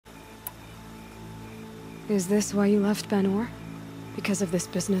Is this why you left Ben-Or? Because of this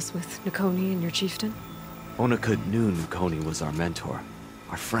business with Nakoni and your chieftain? Onikud knew Nakoni was our mentor,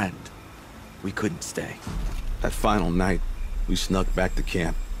 our friend. We couldn't stay. That final night, we snuck back to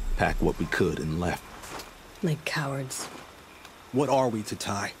camp, packed what we could, and left. Like cowards. What are we,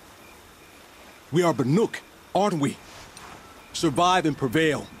 Tatai? We are Banuk, aren't we? Survive and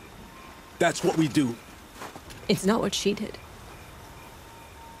prevail. That's what we do. It's not what she did.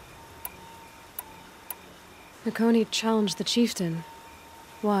 Nakoni challenged the chieftain.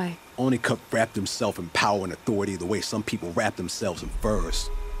 Why? Onikuk wrapped himself in power and authority the way some people wrap themselves in furs.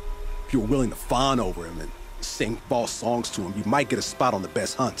 If you were willing to fawn over him and sing false songs to him, you might get a spot on the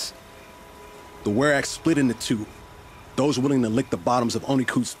best hunts. The Werak split into two. Those willing to lick the bottoms of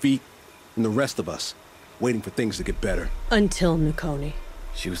Onikud's feet, and the rest of us, waiting for things to get better. Until Nakoni.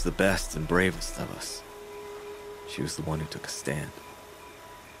 She was the best and bravest of us. She was the one who took a stand.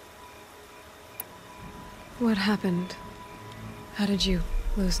 What happened? How did you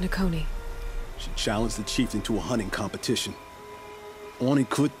lose Nakoni? She challenged the chieftain to a hunting competition.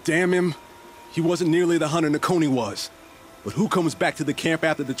 Onikud, damn him! He wasn't nearly the hunter Nakoni was. But who comes back to the camp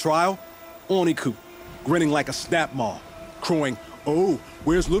after the trial? Onikud, grinning like a snap maw, crowing, "Oh,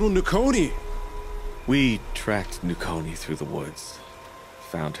 where's little Nakoni?" We tracked Nakoni through the woods.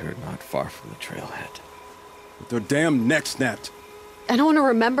 Found her not far from the trailhead. With their damn neck snapped. I don't want to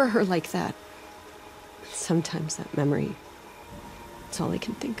remember her like that. Sometimes that memory, it's all I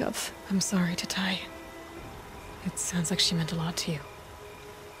can think of. I'm sorry, Tatai. It sounds like she meant a lot to you.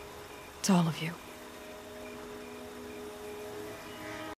 To all of you.